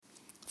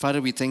Father,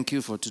 we thank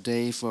you for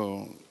today,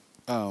 for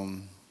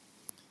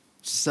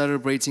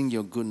celebrating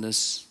your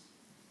goodness,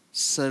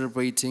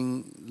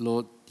 celebrating,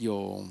 Lord,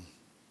 your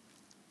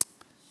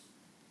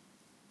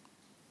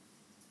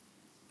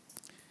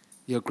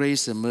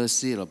grace and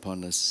mercy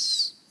upon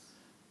us.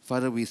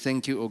 Father, we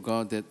thank you, O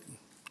God, that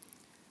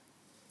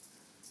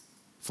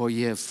for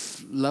you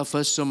have loved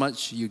us so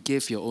much, you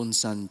gave your own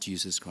Son,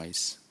 Jesus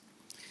Christ.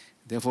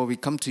 Therefore, we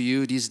come to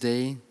you this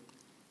day,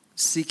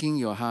 seeking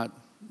your heart,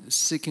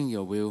 seeking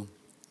your will,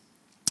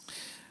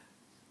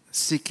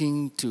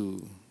 seeking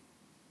to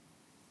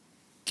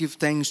give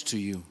thanks to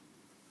you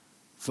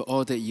for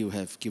all that you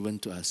have given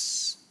to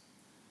us.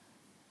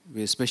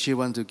 We especially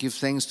want to give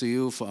thanks to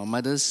you for our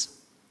mothers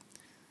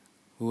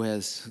who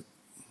has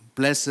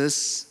blessed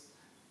us,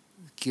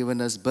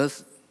 given us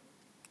birth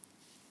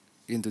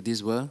into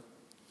this world.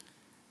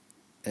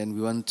 And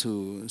we want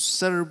to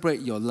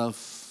celebrate your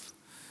love,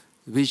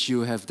 which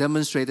you have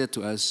demonstrated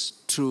to us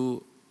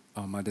through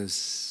our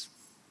mothers.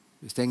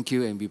 We thank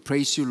you and we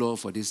praise you,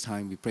 Lord, for this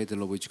time. We pray the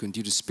Lord would you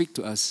continue to speak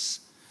to us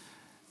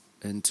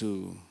and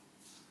to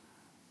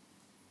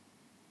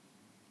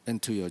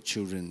your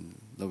children,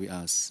 Lord, we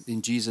ask.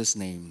 In Jesus'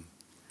 name,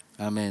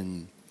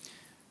 amen.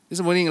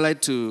 This morning I'd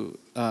like to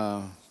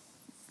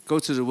go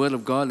to the Word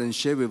of God and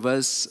share with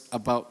us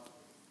about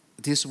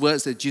these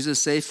words that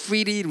Jesus said: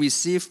 freely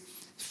receive,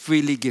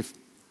 freely give.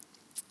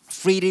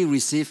 Freely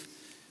receive,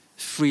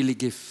 freely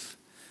give.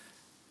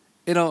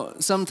 You know,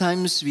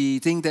 sometimes we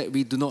think that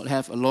we do not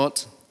have a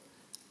lot,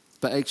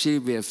 but actually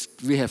we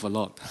have a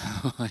lot.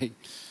 Right?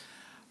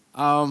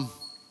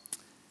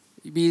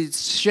 We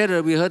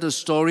heard a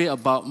story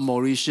about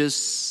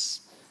Mauritius,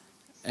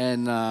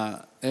 and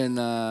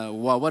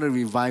wow, what a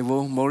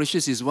revival!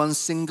 Mauritius is one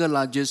single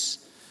largest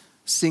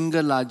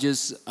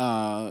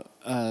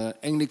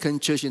Anglican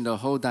church in the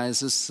whole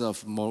diocese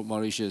of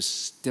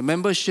Mauritius. The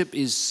membership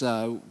is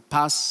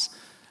past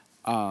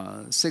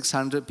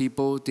 600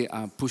 people. They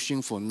are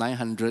pushing for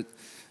 900,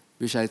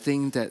 which I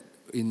think that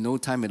in no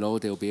time at all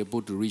they'll be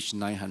able to reach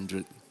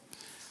 900.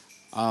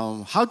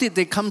 How did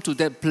they come to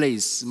that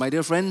place? My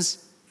dear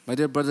friends, my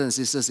dear brothers and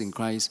sisters in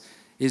Christ,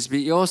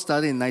 it all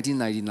started in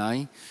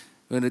 1999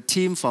 when a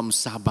team from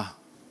Sabah,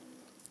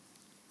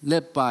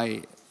 led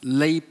by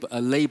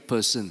a lay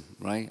person,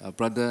 right, our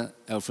brother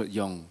Alfred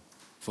Young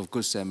for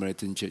Good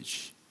Samaritan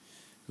Church,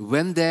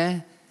 went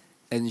there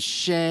and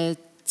shared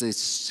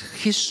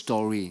his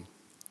story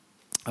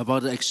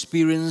about the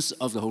experience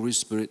of the Holy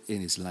Spirit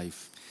in his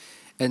life.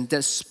 And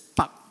that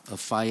sparked a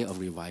fire of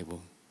revival.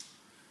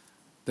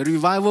 The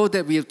revival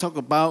that we have talked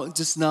about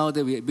just now,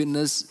 that we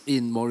witnessed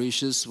in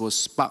Mauritius, was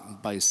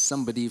sparked by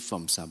somebody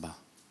from Sabah.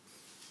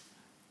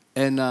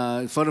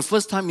 And for the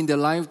first time in their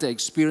life, they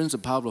experienced the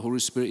power of the Holy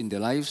Spirit in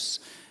their lives,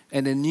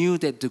 and they knew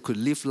that they could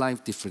live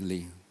life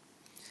differently.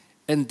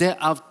 And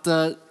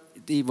thereafter,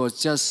 it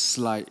was just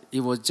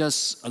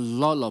a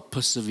lot of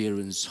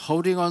perseverance,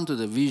 holding on to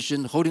the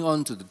vision, holding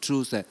on to the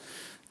truth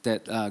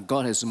that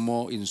God has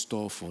more in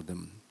store for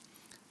them.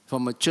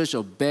 From a church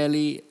of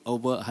barely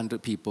over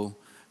 100 people,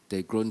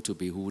 they've grown to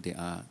be who they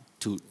are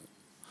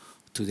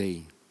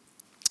today.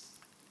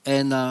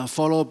 And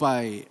followed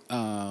by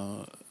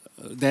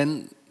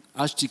then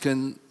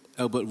Archdeacon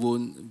Albert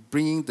Woon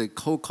bringing the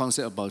whole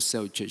concept about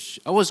cell church.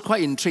 I was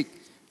quite intrigued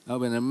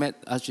when I met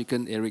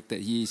Archdeacon Eric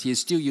that he is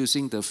still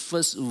using the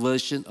first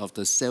version of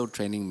the cell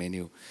training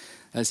manual.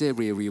 I said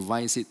we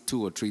revised it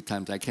 2 or 3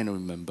 times. I cannot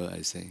remember,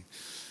 I say.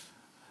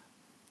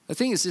 The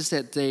thing is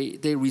that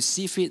they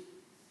receive it,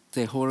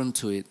 they hold on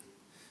to it.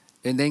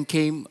 And then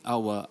came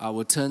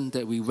our turn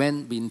that we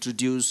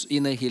introduced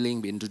inner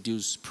healing, we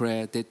introduced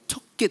prayer. They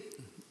took it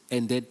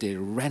and then they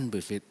ran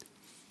with it.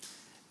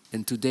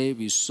 And today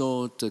we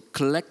saw the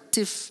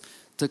collective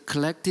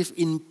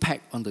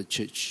impact on the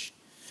church.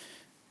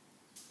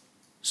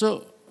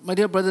 So, my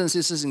dear brothers and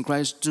sisters in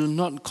Christ, do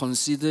not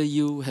consider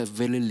you have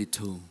very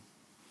little.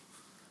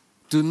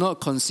 Do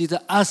not consider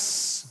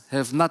us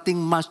have nothing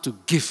much to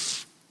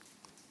give.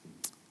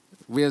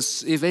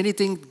 If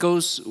anything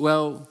goes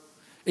well,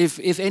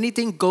 if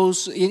anything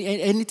goes in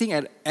anything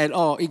at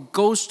all, it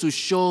goes to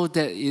show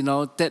that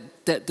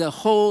that the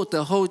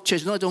whole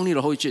church, not only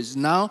the whole church.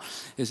 Now,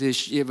 if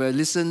I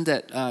listen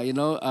that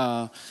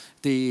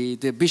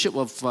the bishop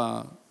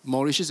of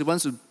Mauritius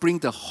wants to bring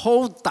the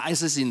whole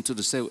diocese into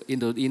the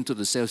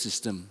cell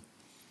system.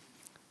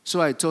 So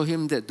I told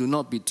him that do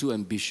not be too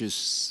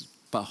ambitious,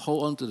 but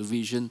hold on to the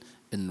vision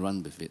and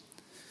run with it.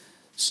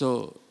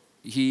 So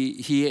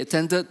he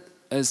attended,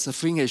 as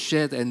Fring has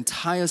shared, the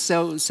entire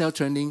cell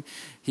training.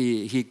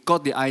 He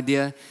got the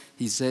idea.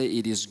 He said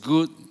it is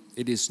good.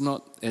 It is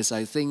not as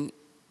I think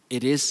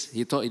it is.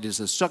 He thought it is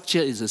a structure,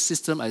 it is a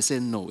system. I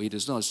said no, it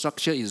is not a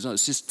structure, it is not a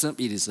system,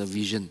 it is a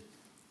vision.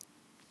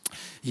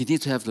 You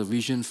need to have the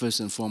vision first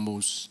and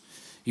foremost.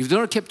 If you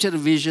don't capture the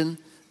vision,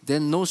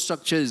 then no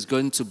structure is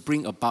going to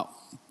bring about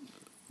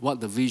what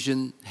the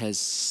vision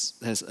has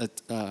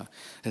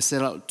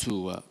set out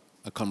to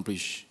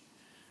accomplish.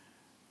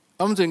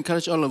 I want to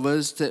encourage all of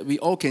us that we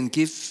all can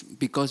give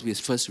because we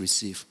first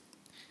receive.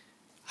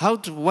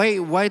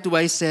 Why do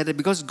I say that?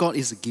 Because God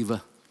is a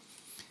giver.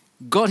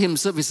 God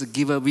himself is a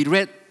giver. We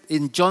read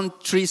in John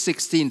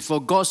 3:16,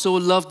 for God so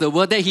loved the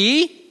world that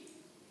he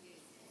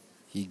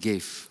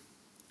gave.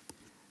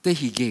 That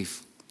he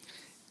gave.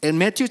 In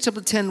Matthew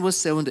chapter 10, verse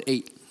 7 to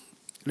 8,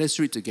 let's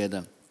read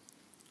together.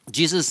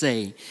 Jesus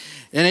say,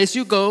 and as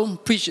you go,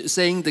 preach,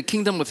 saying, the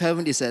kingdom of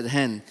heaven is at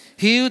hand.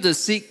 Heal the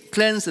sick,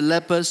 cleanse the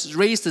lepers,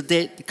 raise the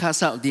dead,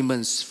 cast out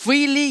demons.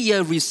 Freely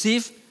you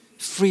receive,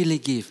 freely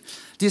give.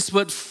 This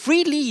word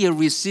freely you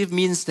receive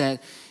means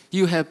that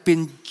you have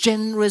been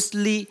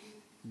generously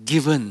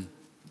given.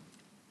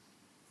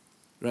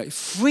 Right?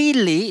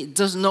 Freely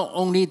does not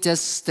only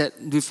just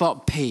that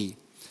without pay,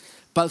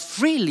 but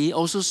freely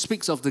also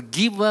speaks of the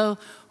giver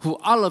who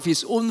out of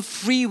his own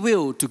free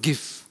will to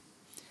give.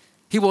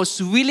 He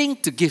was willing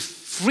to give.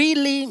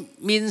 Freely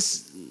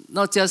means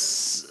not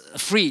just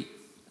free.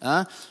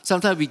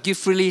 Sometimes we give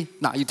freely.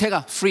 Now you take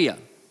free.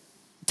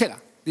 Take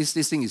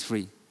this thing is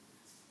free.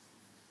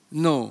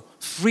 No,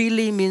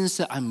 freely means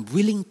that I'm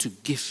willing to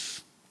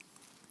give.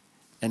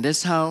 And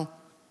that's how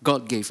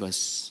God gave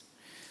us.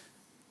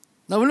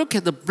 Now we look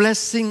at the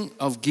blessing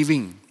of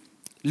giving.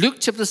 Luke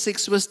chapter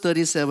 6, verse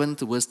 37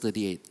 to verse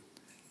 38.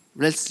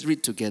 Let's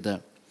read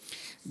together.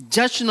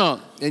 Judge not,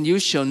 and you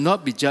shall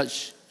not be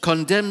judged.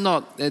 Condemn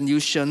not, and you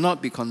shall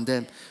not be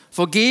condemned.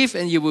 Forgive,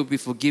 and you will be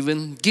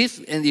forgiven.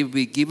 Give, and it will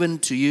be given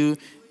to you.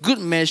 Good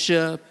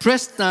measure,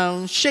 pressed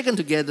down, shaken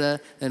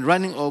together, and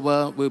running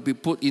over will be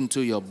put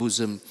into your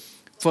bosom.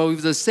 For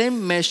with the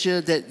same measure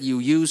that you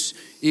use,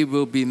 it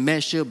will be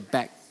measured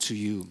back to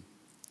you.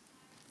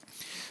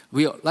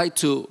 We like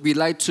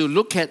to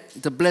look at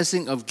the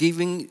blessing of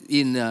giving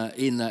in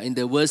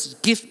the words,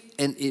 give,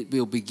 and it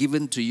will be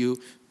given to you.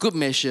 Good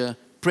measure,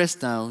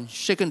 pressed down,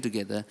 shaken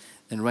together,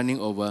 and running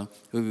over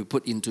will be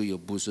put into your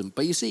bosom.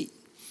 But you see,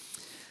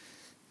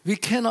 we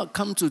cannot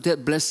come to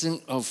that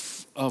blessing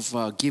of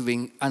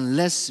giving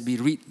unless we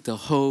read the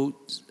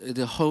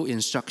whole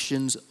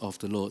instructions of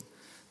the Lord.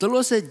 The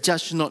Lord said,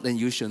 judge not, and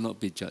you shall not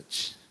be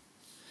judged.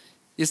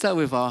 It starts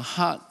with our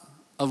heart,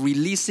 of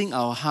releasing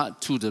our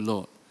heart to the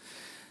Lord.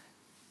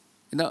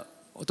 You know,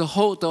 the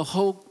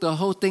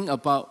whole thing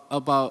about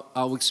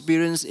our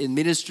experience in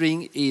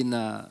ministering in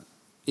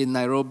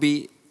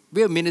Nairobi.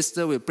 We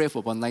minister, we pray for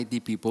about 90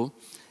 people.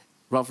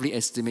 Roughly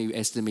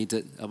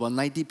estimated about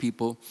 90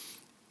 people,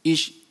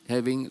 each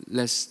having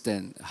less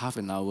than half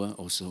an hour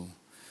or so.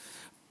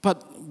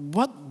 But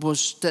what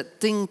was that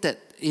thing that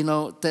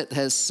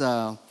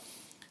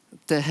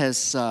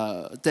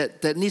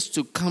that needs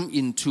to come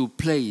into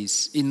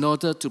place in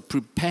order to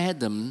prepare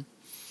them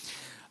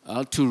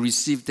to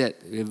receive that?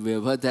 We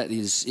have heard that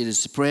it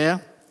is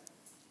prayer.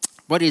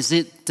 What is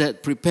it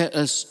that prepares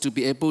us to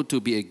be able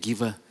to be a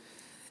giver?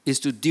 Is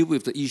to deal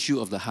with the issue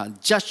of the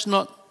heart. Judge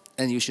not,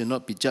 and you shall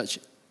not be judged.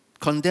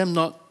 Condemn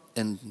not,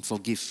 and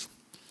forgive.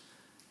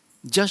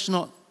 Judge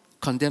not,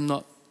 condemn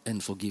not,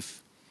 and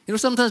forgive. You know,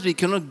 sometimes we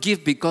cannot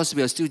give because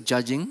we are still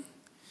judging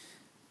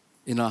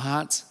in our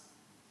hearts.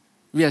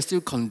 We are still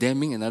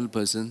condemning another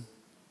person.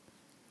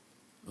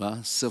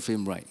 Well, serve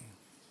him right.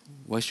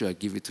 Why should I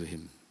give it to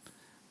him?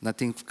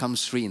 Nothing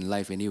comes free in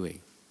life anyway.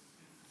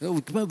 You know,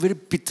 we become a very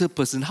bitter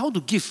person. How to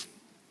give?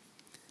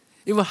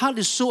 If our heart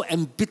is so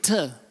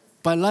embittered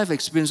by life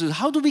experiences,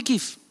 how do we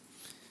give?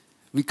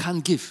 We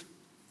can't give.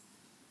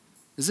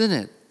 Isn't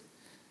it?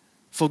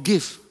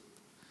 Forgive.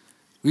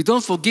 We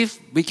don't forgive,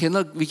 we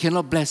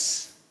cannot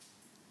bless.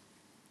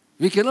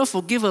 We cannot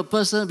forgive a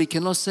person, we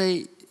cannot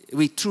say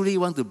we truly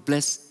want to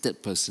bless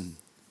that person.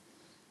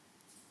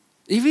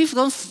 If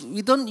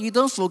we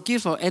don't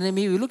forgive our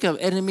enemy, we look at our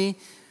enemy,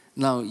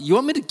 now you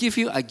want me to give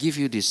you, I give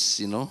you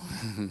this, you know.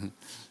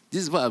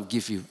 This is what I'll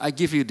give you. I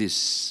give you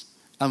this.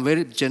 I'm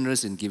very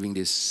generous in giving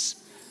this.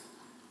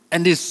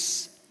 And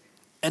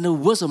the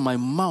words of my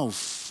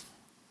mouth,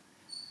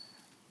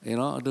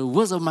 the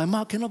words of my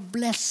mouth cannot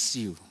bless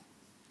you.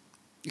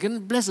 You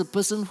cannot bless a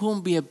person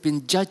whom we have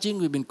been judging,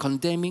 we've been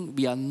condemning,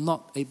 we are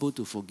not able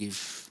to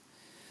forgive.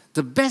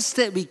 The best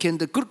that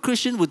the good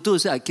Christian would do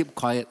is say, I keep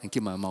quiet and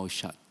keep my mouth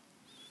shut.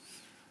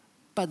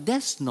 But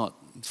that's not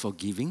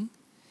forgiving.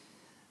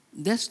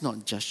 That's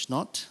not judge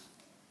not.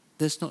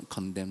 That's not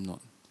condemn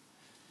not.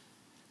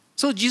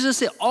 So Jesus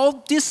said,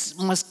 all this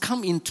must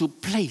come into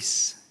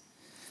place.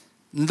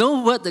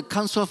 No word that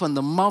comes forth from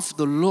the mouth of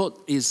the Lord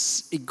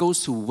it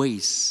goes to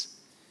waste.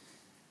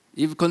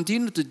 If we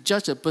continue to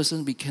judge a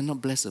person, we cannot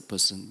bless a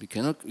person.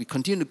 We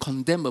continue to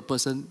condemn a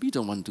person, we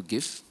don't want to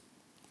give.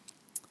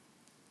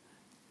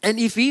 And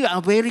if we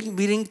are very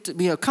willing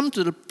we have come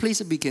to the place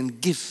that we can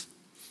give,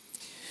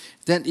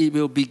 then it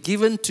will be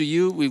given to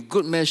you with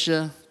good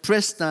measure,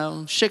 pressed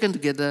down, shaken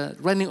together,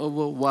 running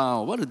over.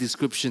 Wow, what a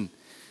description.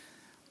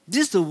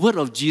 This is the word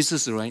of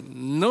Jesus, right?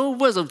 No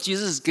words of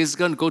Jesus is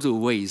going to go to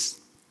waste.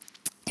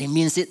 He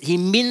means it.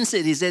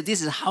 He said,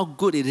 this is how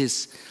good it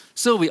is.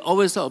 So we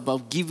always talk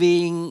about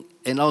giving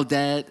and all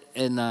that.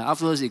 And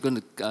afterwards, you're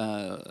going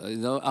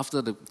to,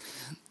 after the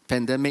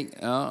pandemic,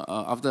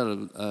 after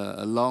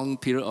a long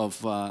period of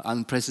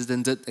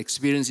unprecedented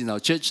experience in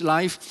our church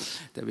life,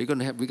 that we're going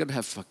to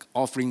have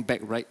offering back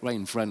right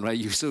in front, right?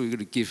 So we're going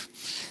to give.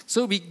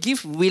 So we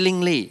give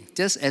willingly,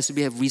 just as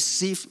we have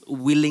received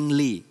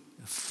willingly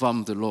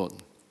from the Lord.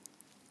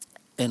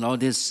 And all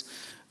this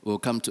will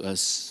come to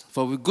us.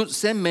 For with good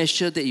same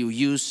measure that you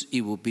use,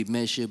 it will be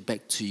measured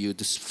back to you.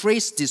 This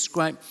phrase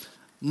describes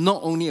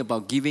not only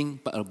about giving,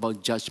 but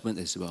about judgment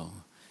as well.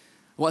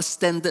 What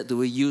standard do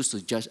we use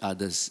to judge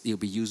others? It will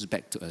be used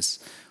back to us.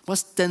 What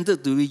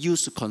standard do we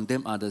use to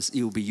condemn others?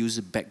 It will be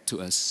used back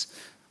to us.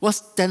 What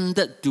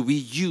standard do we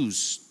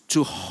use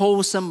to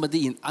hold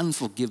somebody in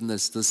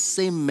unforgiveness? The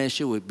same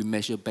measure will be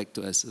measured back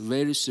to us.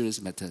 Very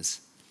serious matters.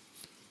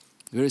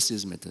 Very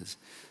serious matters.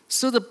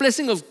 So the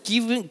blessing of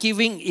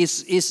giving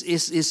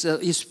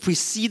is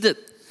preceded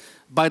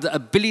by the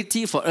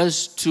ability for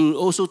us to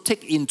also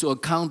take into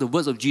account the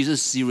words of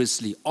Jesus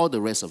seriously, all the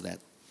rest of that.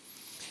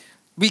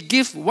 We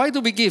give. Why do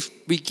we give?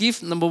 We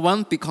give, number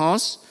one,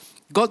 because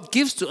God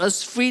gives to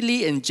us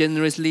freely and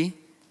generously,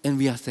 and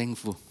we are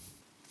thankful.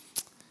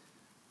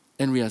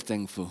 And we are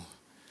thankful.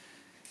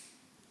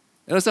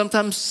 You know,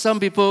 sometimes some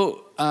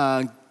people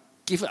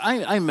give.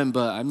 I remember.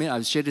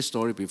 I've shared this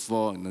story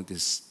before. You know,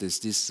 there's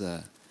this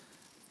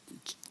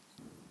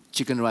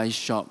chicken rice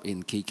shop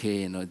in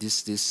KK. You know,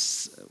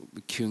 this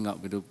queuing up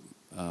with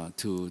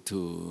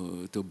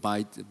to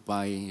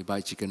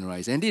buy chicken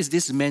rice, and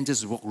this man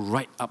just walked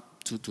right up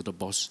to the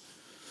boss.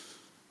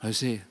 I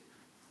say,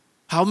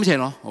 how much?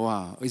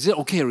 Wow, is it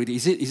okay already?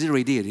 Is it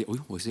ready already?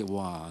 I say,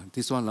 wow,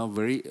 this one now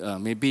very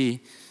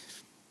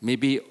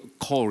maybe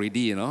call already,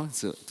 you know,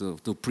 so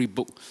to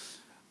pre-book.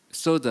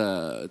 So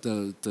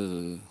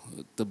the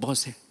boss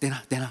said,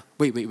 Dana,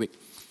 wait.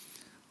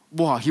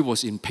 Wow, he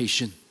was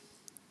impatient.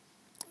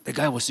 The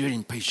guy was very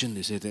impatient.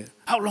 They said,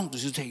 how long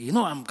does it take? You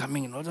know, I'm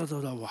coming.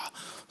 Wow.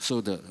 So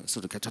the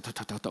guy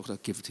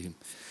talk, give it to him.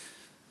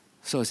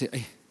 So I said,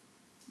 hey,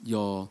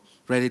 your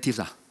relatives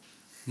ah?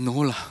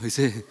 No lah. He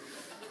said,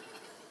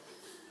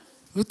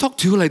 we talk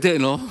to you like that, you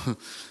know.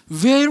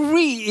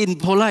 Very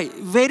impolite,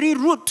 very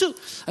rude too.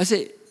 I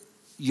said,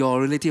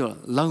 your relative,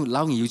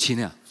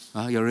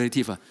 your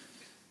relative.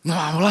 No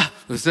lah.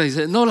 He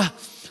said, no lah.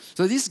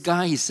 So this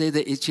guy, he said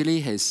that actually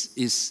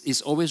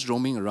is always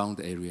roaming around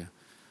the area.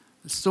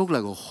 So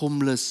like a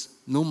homeless,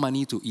 no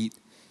money to eat.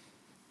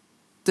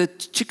 The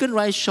chicken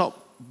rice shop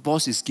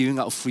boss is giving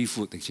out free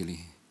food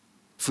actually,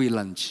 free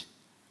lunch.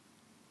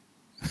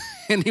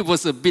 And it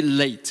was a bit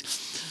late.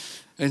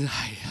 And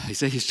I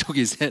said, he shook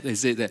his head. I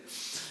said that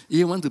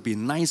you want to be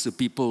nice to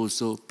people,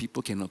 so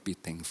people cannot be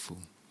thankful.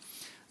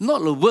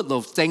 Not a word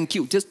of thank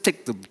you, just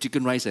take the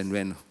chicken rice and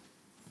ran.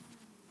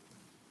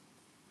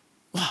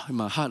 Wow, in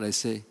my heart I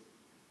say,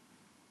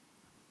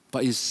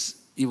 but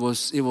it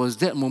was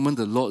that moment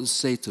the Lord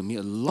said to me,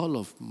 a lot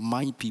of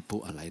my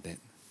people are like that.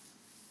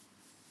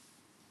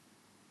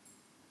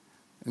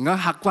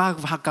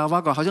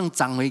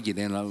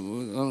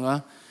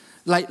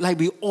 Like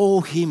we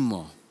owe him.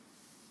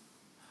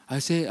 I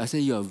say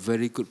you're a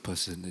very good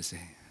person. They say.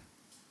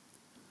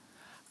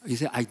 He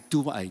said, I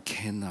do what I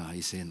can.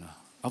 He said,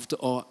 after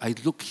all, I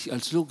look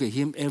at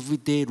him every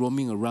day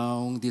roaming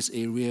around this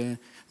area,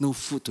 no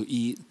food to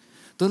eat.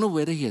 Don't know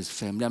whether he has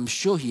family. I'm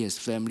sure he has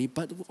family,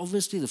 but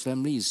obviously the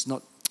family is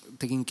not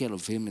taking care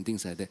of him and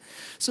things like that.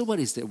 So what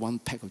is that one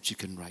pack of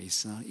chicken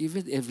rice?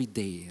 Even every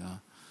day,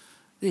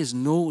 there is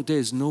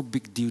no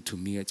big deal to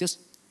me. I just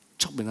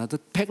chop another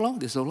pack,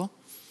 that's all.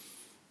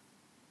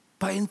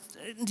 But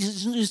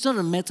it's not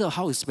a matter of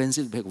how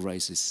expensive the bag of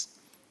rice is.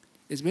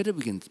 It's better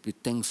we can be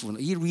thankful.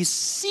 He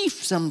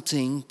received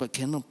something but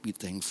cannot be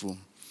thankful.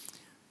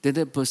 Then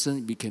that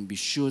person, we can be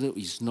sure that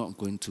he's not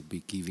going to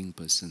be giving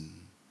person.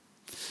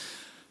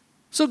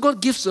 So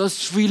God gives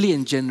us freely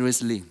and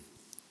generously.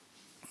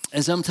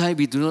 And sometimes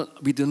we do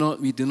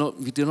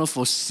not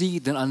foresee,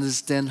 don't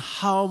understand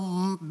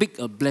how big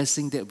a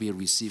blessing that we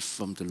receive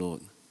from the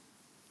Lord.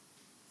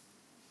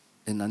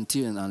 And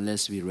until and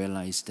unless we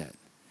realize that,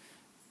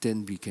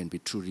 then we can be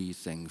truly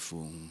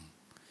thankful.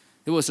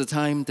 There was a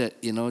time that,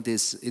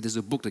 it is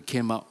a book that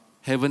came out,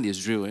 Heaven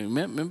is Real.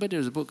 Remember there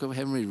was a book called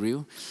Heaven is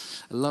Real?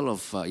 A lot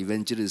of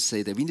evangelists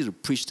say that we need to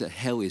preach that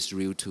hell is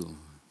real too.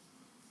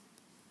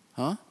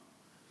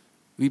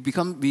 We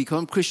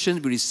become Christians,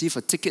 we receive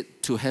a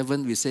ticket to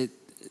heaven, we say,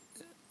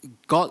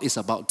 God is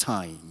about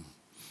time.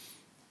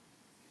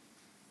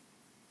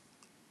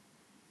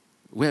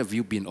 Where have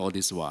you been all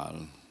this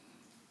while?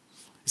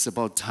 It's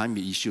about time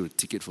you issue a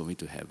ticket for me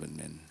to heaven,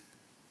 man.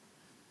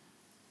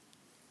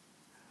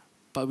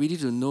 But we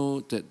need to know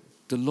that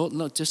the Lord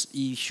not just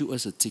issued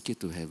us a ticket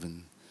to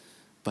heaven,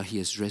 but He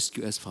has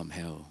rescued us from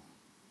hell.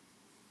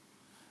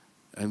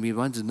 And we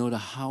want to know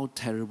how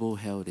terrible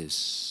hell is.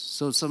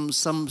 So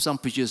some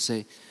preachers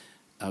say,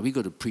 we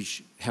got to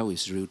preach hell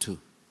is real too.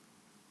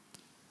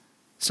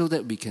 So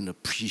that we can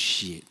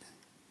appreciate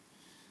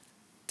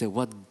that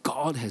what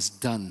God has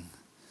done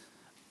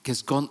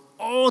has gone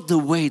all the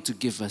way to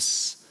give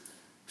us.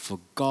 For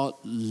God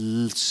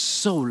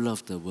so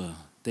loved the world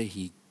that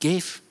He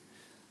gave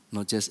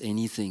not just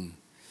anything,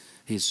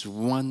 His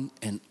one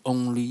and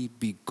only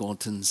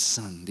begotten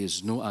Son.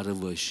 There's no other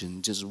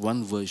version, just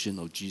one version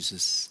of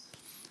Jesus,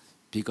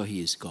 because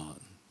He is God.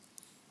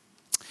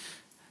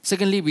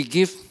 Secondly, we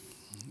give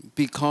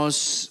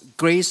because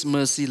grace,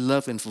 mercy,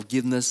 love, and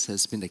forgiveness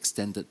has been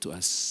extended to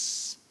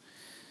us.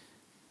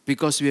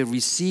 Because we have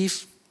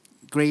received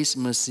grace,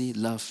 mercy,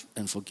 love,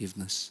 and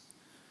forgiveness.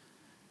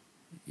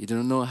 You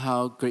don't know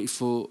how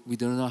grateful, we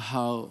don't know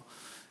how,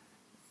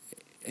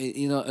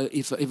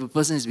 if a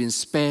person has been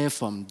spared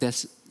from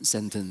death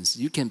sentence,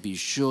 you can be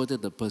sure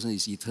that the person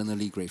is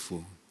eternally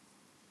grateful.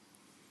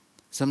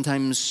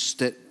 Sometimes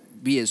that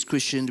we as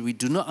Christians, we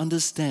do not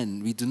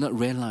understand, we do not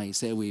realize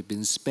that we've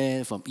been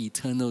spared from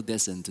eternal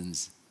death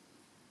sentence.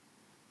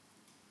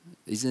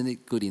 Isn't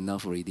it good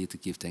enough already to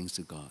give thanks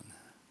to God?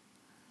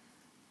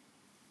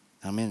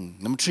 Amen.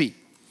 Number 3,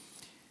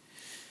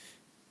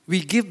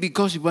 we give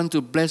because we want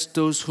to bless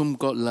those whom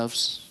God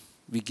loves.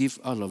 We give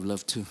out of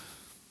love too,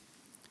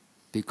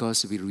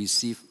 because we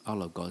receive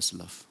out of God's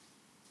love.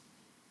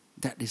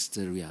 That is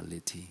the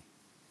reality.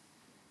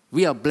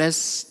 We are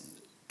blessed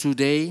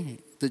today.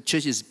 The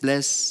church is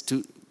blessed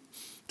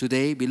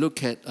today. We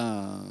look at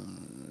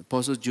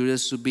Apostle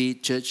Julius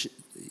Subi Church,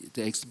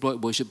 the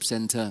Exploit Worship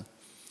Center.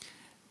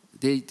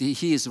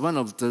 He is one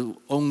of the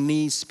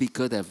only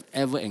speakers that I've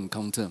ever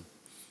encountered.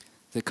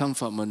 They come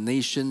from a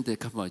nation, they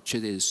come from a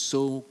church that is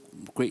so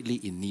greatly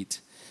in need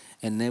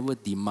and never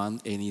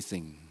demand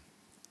anything.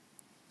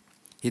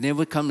 He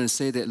never come and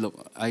say that,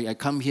 look, I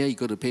come here, you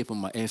got to pay for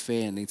my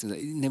airfare and things like that.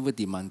 He never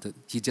demanded.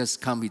 He just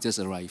come, he just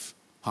arrive.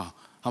 How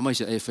much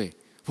is your airfare?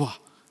 Wow,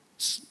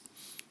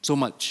 so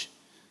much.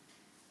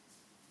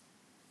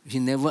 He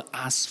never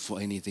asked for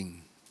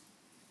anything.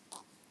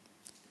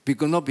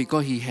 Not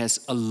because he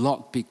has a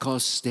lot,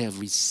 because they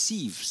have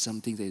received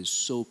something that is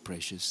so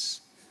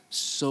precious.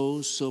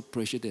 So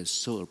precious, they're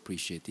so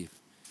appreciative.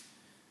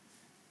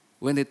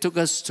 When they took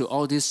us to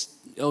all this,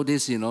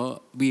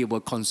 we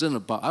were concerned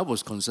about, I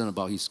was concerned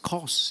about his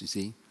costs, you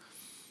see.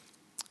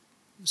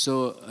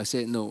 So I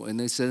said no, and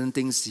there's certain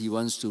things he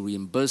wants to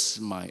reimburse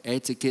my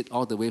air ticket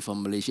all the way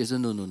from Malaysia. I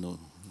said, no.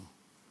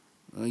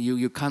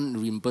 You can't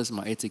reimburse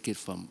my air ticket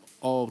from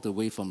all the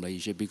way from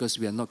Malaysia, because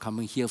we are not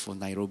coming here for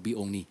Nairobi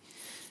only.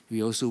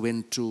 We also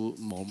went through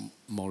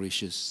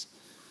Mauritius.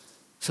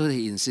 So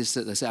he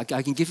insisted. I said,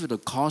 I can give you the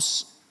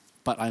cost,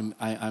 but I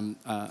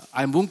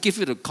won't give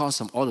you the cost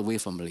from all the way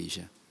from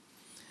Malaysia.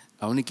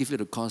 I only give you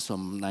the cost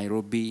from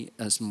Nairobi,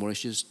 as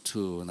Mauritius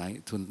to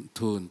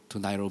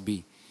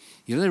Nairobi.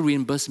 You don't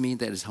reimburse me,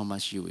 that is how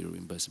much you will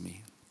reimburse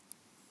me.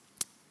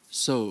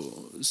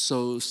 So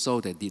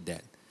they did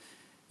that.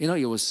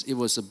 It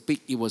was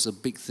a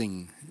big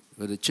thing.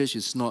 But the church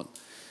is not.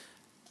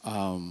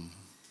 In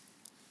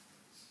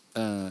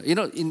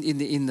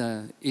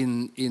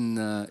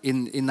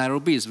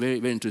Nairobi, it's very,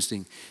 very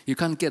interesting. You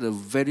can't get a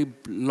very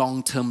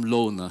long-term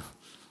loan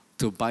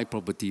to buy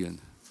property.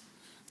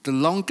 The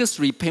longest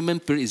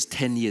repayment period is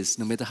 10 years,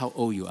 no matter how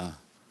old you are.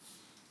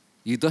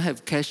 You don't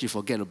have cash, you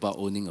forget about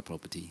owning a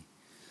property.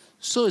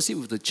 So is it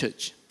with the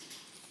church.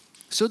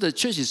 So the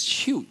church is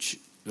huge,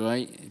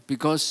 right?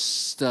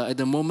 Because at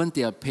the moment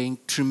they are paying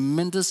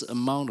tremendous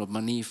amount of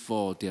money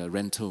for their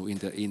rental in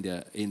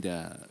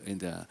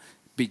the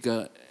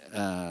bigger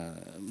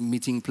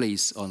meeting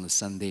place on a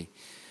Sunday,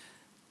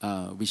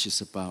 which is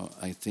about,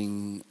 I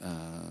think,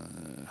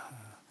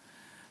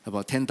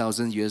 about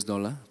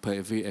 $10,000 per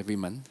every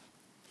month.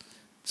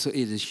 So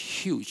it is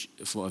huge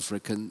for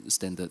African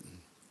standard.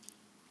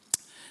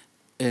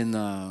 And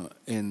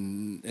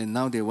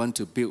now they want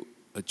to build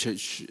a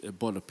church,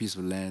 bought a piece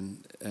of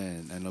land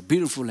and a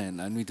beautiful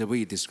land. I mean, the way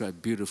you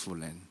describe beautiful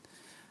land.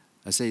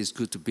 I say it's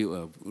good to build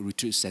a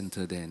retreat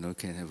center there.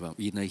 Can have an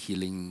inner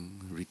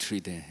healing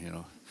retreat there.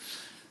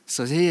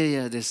 So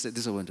yeah, this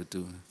is what I want to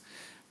do.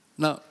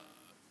 Now,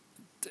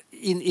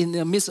 in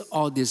the midst of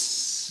all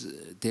this,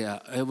 they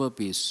are ever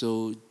be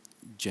so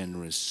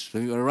generous.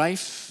 When we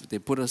arrive, they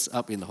put us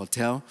up in the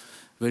hotel,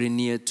 very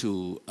near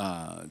to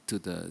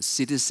the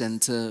city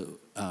center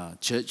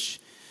church,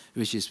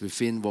 which is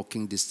within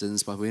walking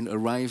distance. But when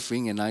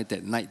arriving at night,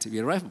 that night, we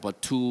arrived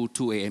about 2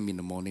 a.m. in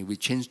the morning. We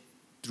changed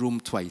room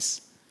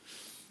twice,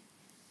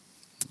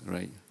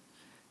 right?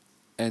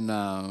 And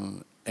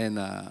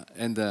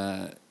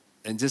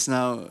just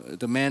now,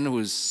 the man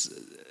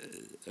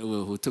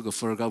who took a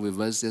photograph with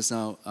us just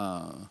now,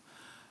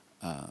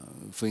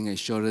 Feng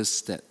assured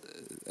us that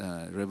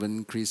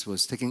Reverend Chris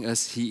was taking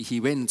us. He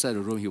went inside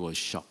the room. He was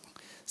shocked.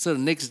 So the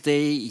next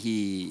day,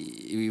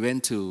 we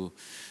went to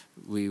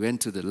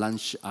the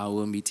lunch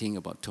hour meeting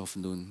about 12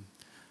 noon.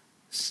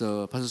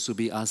 So Pastor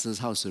Subi asked us,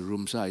 how's the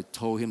room? So I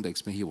told him to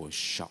explain. He was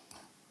shocked.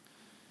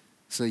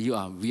 So we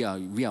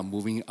are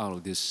moving out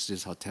of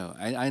this hotel.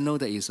 I know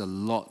that it's a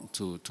lot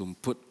to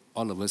put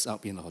all of us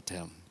up in the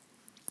hotel.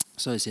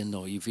 So I said,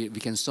 no, if we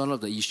can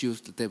solve the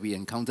issues that we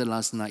encountered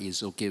last night,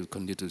 it's okay, we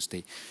continue to stay.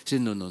 He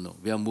said, no,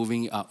 we are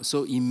moving out.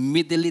 So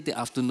immediately the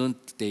afternoon,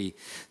 they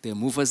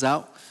move us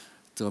out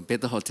to a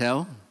better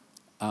hotel.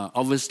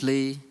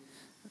 Obviously,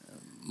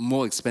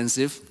 more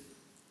expensive.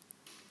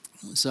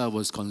 So I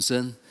was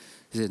concerned.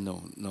 He said,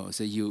 no. He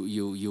said,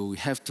 you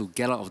have to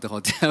get out of the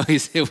hotel. He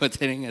said, were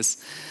telling us.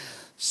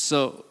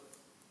 So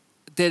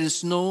there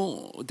is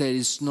no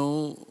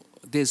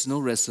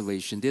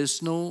reservation.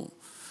 There's no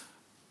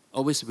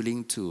always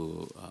willing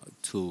to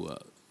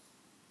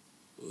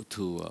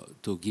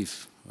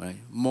give, right?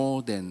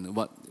 More than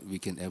what we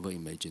can ever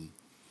imagine.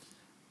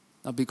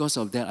 Now, because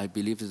of that, I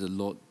believe that the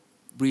Lord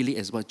really,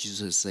 as what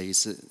Jesus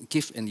says,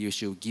 give and you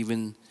shall be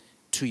given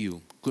to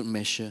you. Good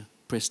measure,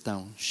 pressed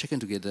down, shaken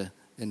together,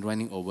 and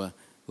running over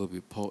will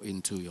be poured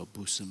into your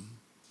bosom.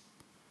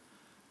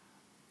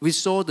 We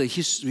saw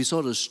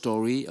the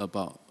story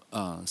about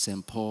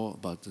St. Paul,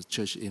 about the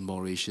church in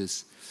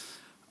Mauritius.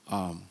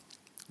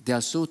 They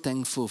are so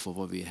thankful for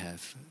what we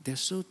have. They're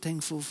so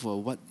thankful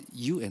for what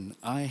you and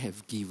I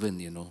have given,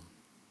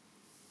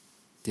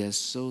 They are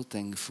so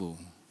thankful.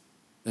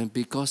 And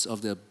because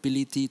of the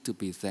ability to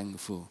be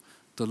thankful,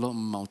 the Lord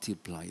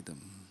multiplied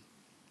them.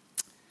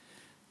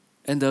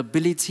 And the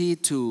ability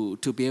to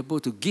be able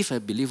to give, I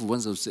believe,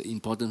 was an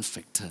important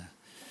factor.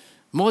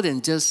 More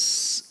than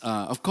just,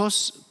 of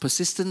course,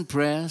 persistent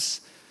prayers,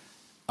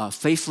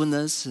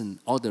 faithfulness, and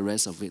all the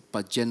rest of it,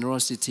 but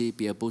generosity,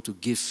 be able to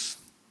give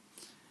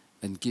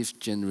and give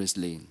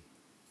generously.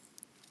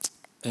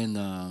 And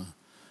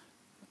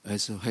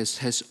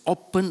has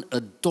opened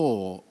a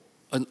door,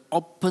 an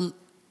open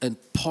and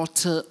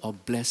portal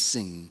of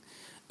blessing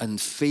and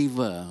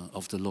favor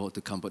of the Lord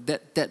to come. But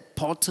that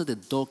portal, the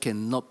door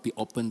cannot be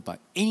opened by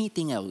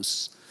anything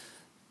else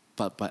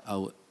but by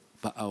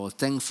our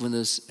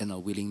thankfulness and our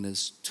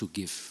willingness to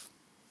give.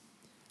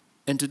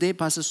 And today,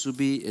 Pastor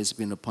Subi has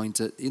been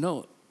appointed.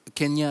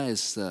 Kenya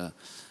has a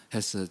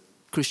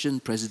Christian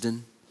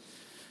president,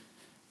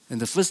 and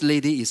the First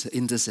Lady is an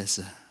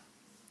intercessor.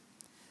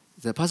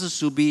 The Pastor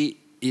Subi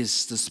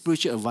is the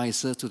spiritual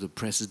advisor to the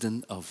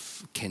President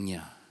of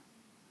Kenya.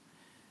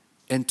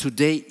 And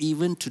today,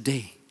 even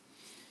today,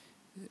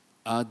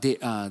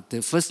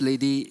 the First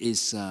Lady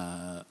is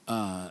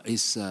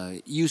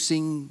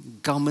using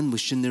government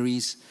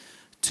missionaries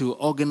to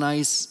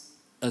organize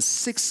a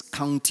 6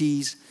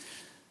 counties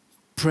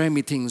prayer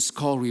meetings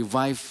called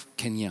Revive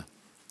Kenya.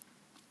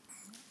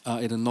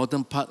 In the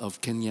northern part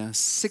of Kenya,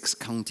 6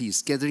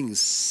 counties, gathering in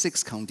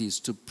 6 counties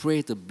to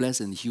pray to bless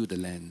and heal the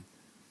land.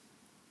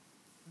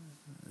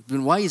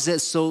 But why is that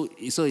so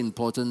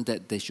important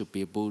that they should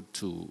be able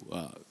to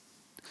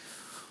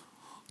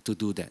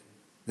do that?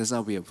 That's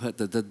how we have heard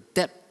that the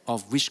depth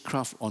of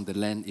witchcraft on the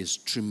land is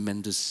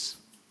tremendous.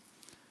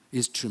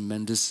 It's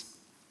tremendous.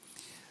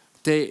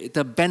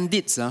 The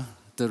bandits,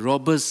 the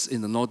robbers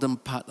in the northern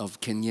part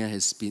of Kenya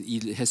has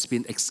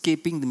been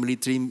escaping the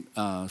military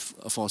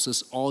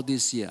forces all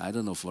this year. I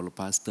don't know, for the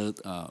past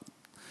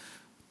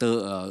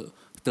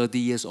 30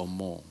 years or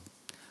more.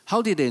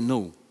 How did they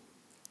know?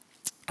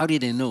 How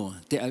did they know?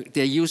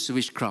 They used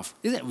witchcraft.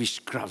 Is that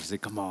witchcraft? Say,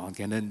 come on,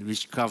 and then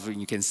witchcraft,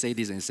 you can say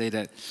this and say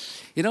that.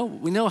 We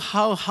know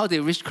how the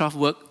witchcraft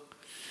work.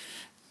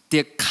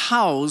 Their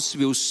cows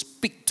will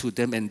speak to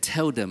them and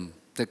tell them.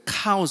 The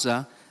cows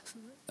are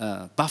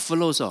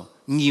buffaloes,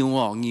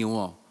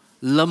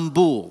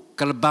 lembu,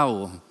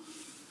 kalabao,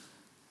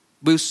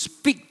 will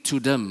speak to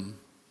them,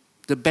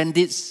 the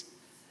bandits,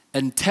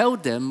 and tell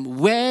them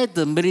where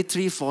the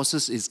military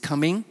forces is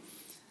coming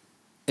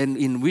and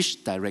in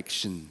which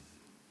direction.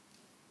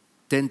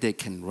 Then they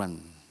can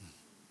run.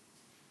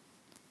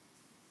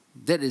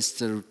 That is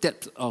the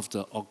depth of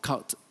the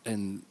occult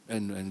and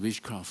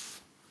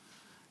witchcraft.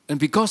 And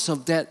because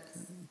of that,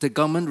 the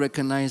government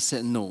recognized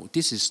that no,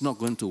 this is not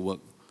going to work.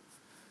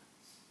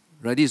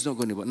 Right? This is not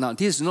going to work. Now,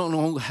 this is not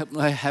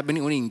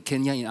happening only in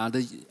Kenya, in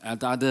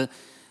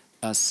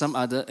some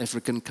other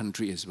African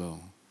country as well.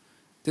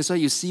 That's why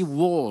you see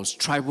wars,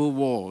 tribal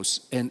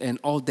wars, and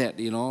all that.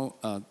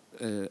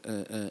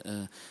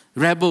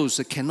 Rebels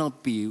that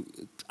cannot be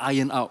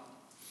ironed out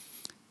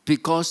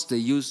because they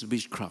use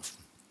witchcraft.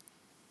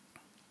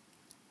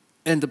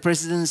 And the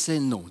president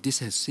said, no, this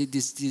has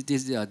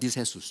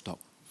to stop.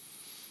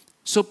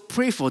 So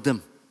pray for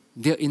them.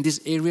 They're in this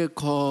area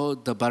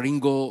called the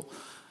Baringo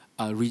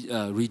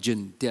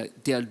region.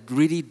 They are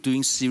really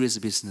doing serious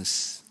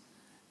business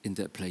in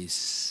that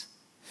place.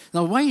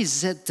 Now, why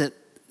is that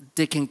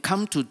they can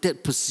come to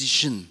that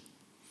position?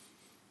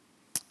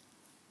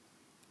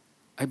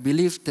 I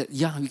believe that,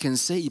 we can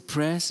say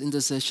prayers,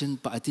 intercession,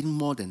 but I think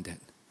more than that.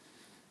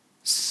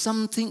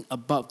 Something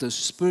about the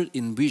spirit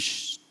in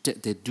which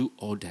that they do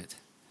all that,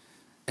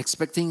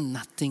 expecting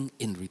nothing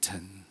in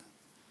return.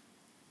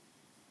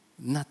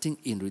 Nothing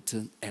in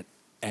return at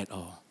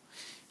all.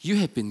 You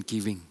have been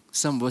giving.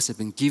 Some of us have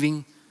been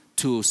giving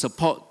to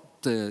support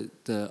the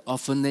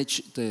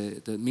orphanage,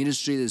 the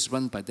ministry that is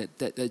run by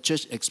that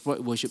church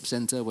exploit worship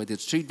center where the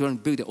three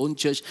don't build their own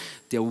church.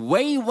 They're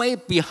way, way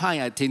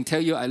behind. I can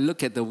tell you, I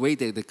look at the way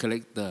they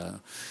collect the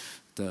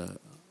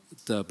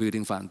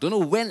building fund. Don't know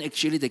when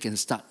actually they can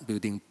start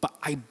building, but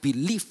I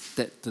believe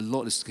that the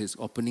Lord is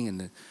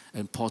opening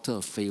and portal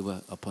of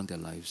favor upon their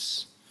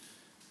lives.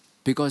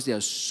 Because they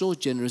are so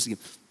generous.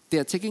 They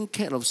are taking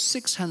care of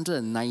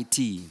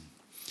 690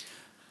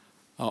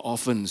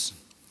 orphans.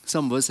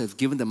 Some of us have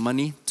given the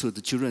money to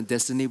the children of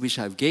destiny, which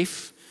I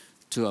gave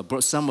to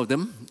brought some of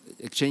them,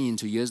 exchange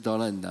into US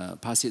dollar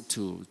and pass it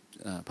to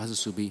Pastor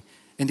Subi.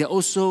 And they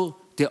also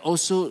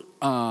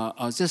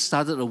just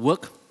started a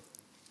work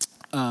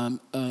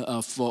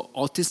for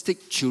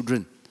autistic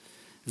children.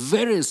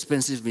 Very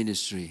expensive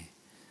ministry,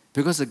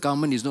 because the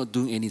government is not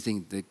doing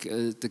anything. The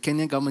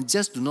Kenyan government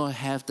just do not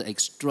have the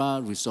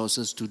extra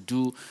resources to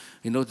do,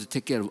 to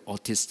take care of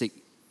autistic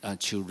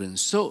children.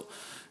 So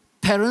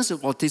parents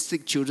of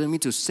autistic children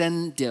need to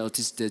send their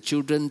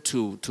children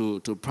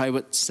to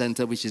private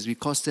center, which is, we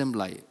cost them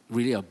like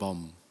really a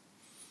bomb.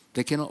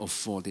 They cannot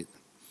afford it.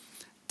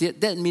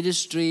 That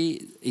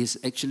ministry is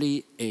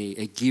actually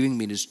a giving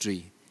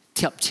ministry.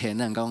 貼錢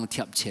啊，講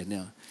貼錢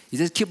啊. You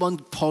just keep on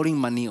pouring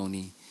money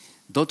only.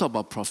 Don't talk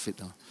about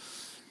profit.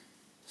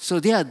 So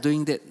they are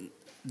doing that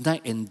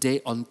night and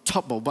day on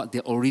top of what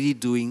they're already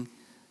doing.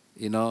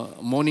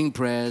 Morning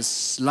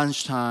prayers,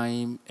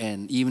 lunchtime,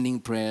 and evening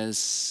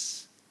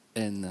prayers,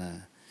 and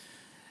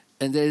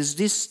there is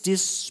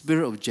this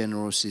spirit of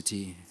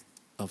generosity,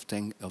 of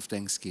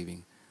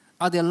thanksgiving.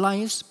 Are their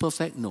lives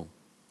perfect? No.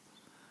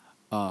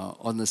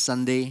 On the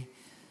Sunday,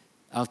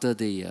 after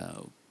the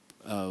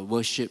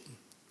worship,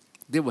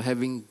 they were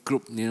having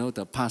group.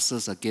 The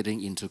pastors are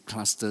getting into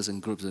clusters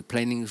and groups,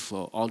 planning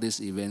for all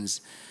these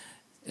events.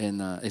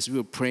 And as we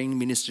were praying,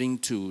 ministering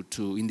to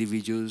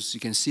individuals, you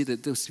can see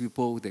that those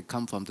people that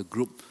come from the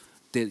group,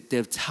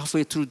 they're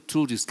halfway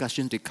through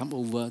discussion, they come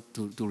over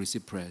to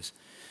receive prayers.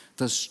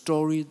 The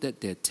story that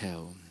they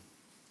tell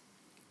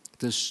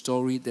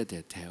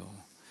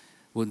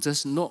will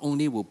just not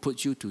only will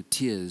put you to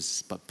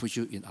tears, but put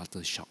you in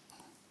utter shock.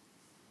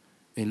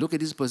 And look at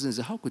this person and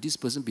say, how could this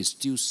person be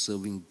still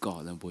serving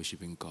God and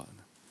worshiping God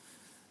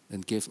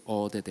and give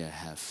all that they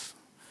have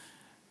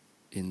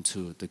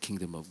into the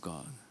kingdom of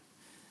God?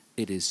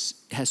 It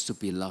has to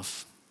be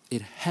love.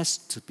 It has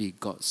to be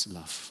God's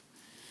love.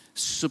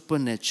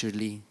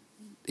 Supernaturally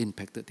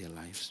impacted their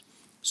lives.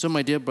 So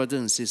my dear brothers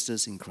and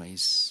sisters in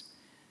Christ,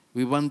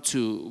 when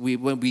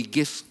we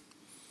give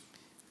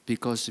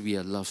because we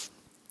are loved,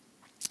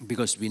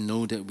 because we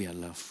know that we are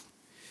loved.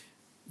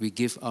 We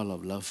give out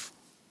of love,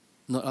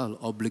 not out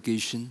of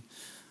obligation,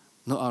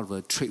 not out of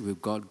a trade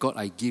with God. God,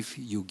 I give,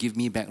 you give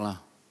me back lah.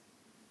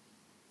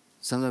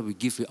 Sometimes we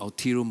give with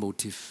ulterior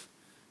motive.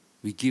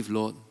 We give,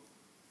 Lord,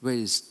 where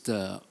is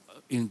the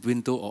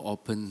window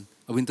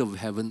of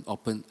heaven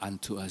open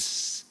unto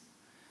us?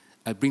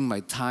 I bring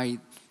my tithe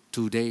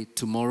today,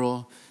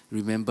 tomorrow.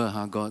 Remember,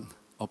 God,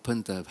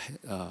 open the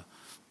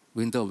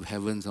window of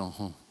heaven on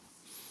home.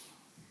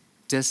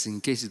 Just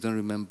in case you don't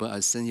remember,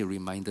 I send you a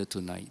reminder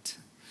tonight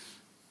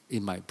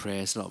in my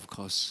prayers, of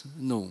course.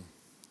 No.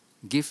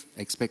 Give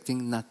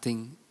expecting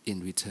nothing in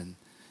return.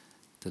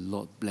 The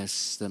Lord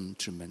bless them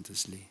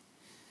tremendously.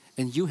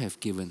 And you have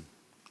given.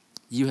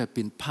 You have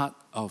been part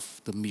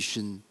of the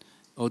mission,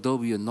 although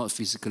we are not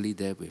physically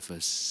there with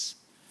us.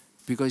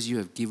 Because you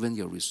have given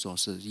your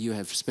resources. You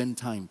have spent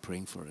time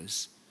praying for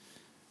us.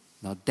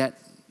 Now that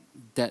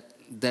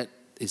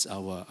is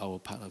our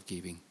part of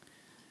giving.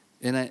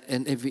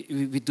 And if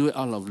we do it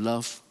out of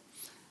love,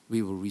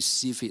 we will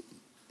receive it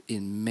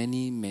in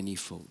many, many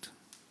fold.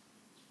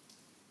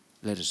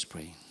 Let us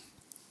pray.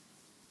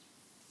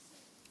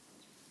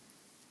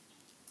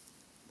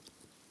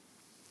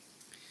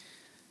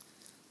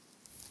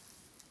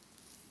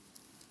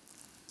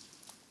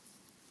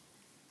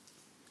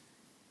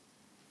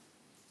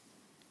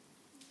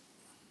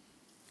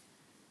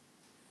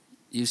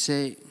 You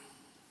say,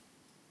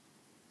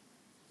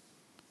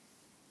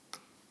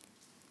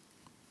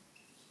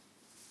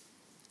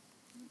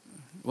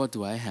 what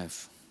do I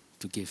have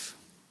to give?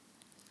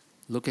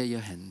 Look at your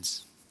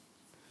hands.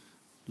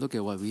 Look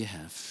at what we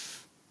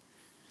have.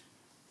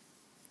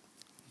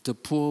 The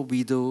poor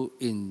widow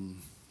in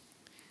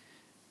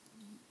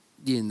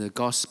the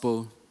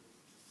gospel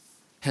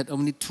had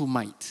only 2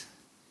 mite.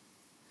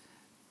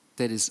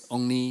 That is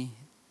only,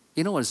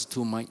 you know what is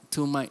 2 mite?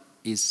 2 mite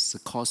is the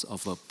cost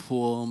of a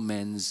poor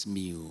man's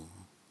meal.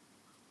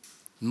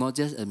 Not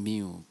just a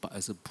meal, but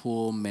as a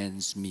poor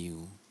man's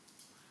meal.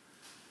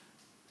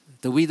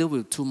 The widow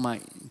with 2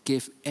 mite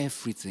gave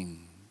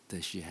everything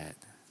that she had.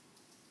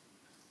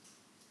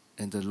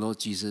 And the Lord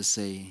Jesus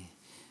say,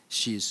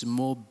 she is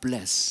more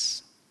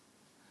blessed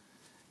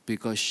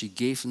because she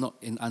gave not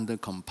under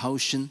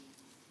compulsion.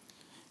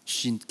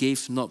 She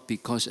gave not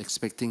because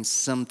expecting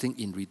something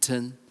in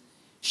return.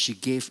 She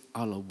gave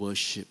out of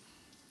worship,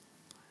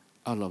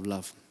 out of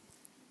love.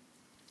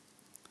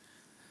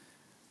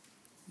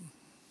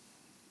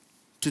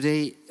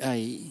 Today,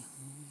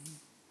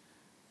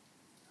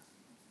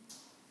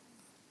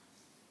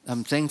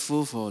 I'm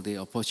thankful for the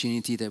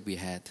opportunity that we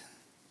had.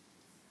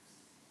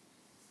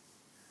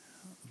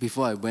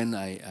 Before I went,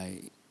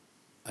 I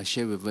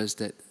shared with us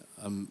that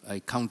I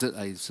counted,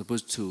 I was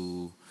supposed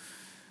to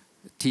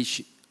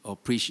teach or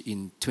preach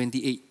in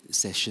 28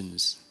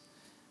 sessions.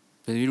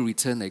 When we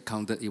returned, I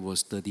counted, it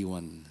was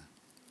 31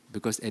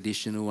 because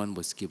additional one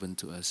was given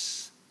to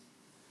us.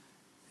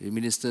 We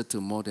ministered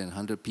to more than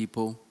 100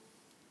 people.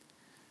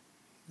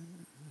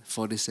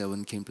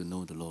 47 came to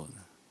know the Lord.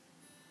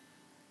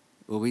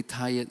 Were we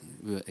tired?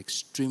 We were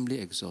extremely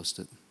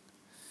exhausted.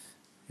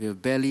 We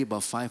have barely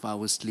about 5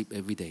 hours sleep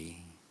every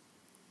day.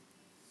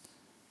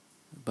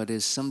 But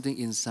there's something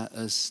inside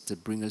us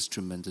that brings us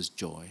tremendous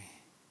joy.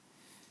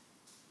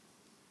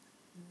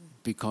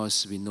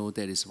 Because we know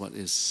that is what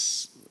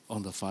is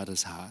on the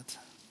Father's heart.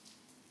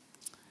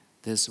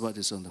 That's what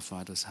is on the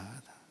Father's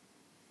heart.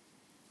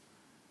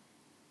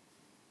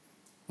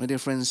 My dear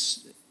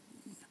friends,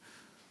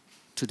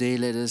 today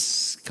let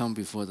us come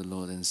before the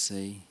Lord and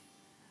say,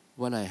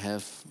 what I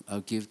have,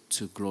 I'll give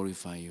to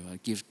glorify you. I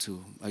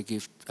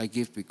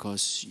give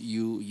because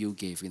you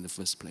gave in the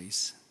first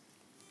place.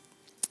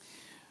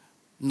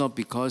 Not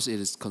because it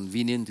is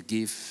convenient to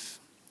give,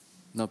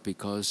 not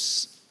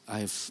because I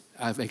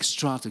have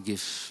extra to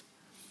give,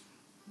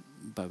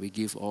 but we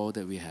give all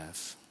that we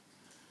have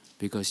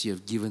because you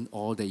have given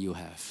all that you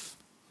have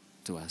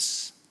to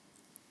us.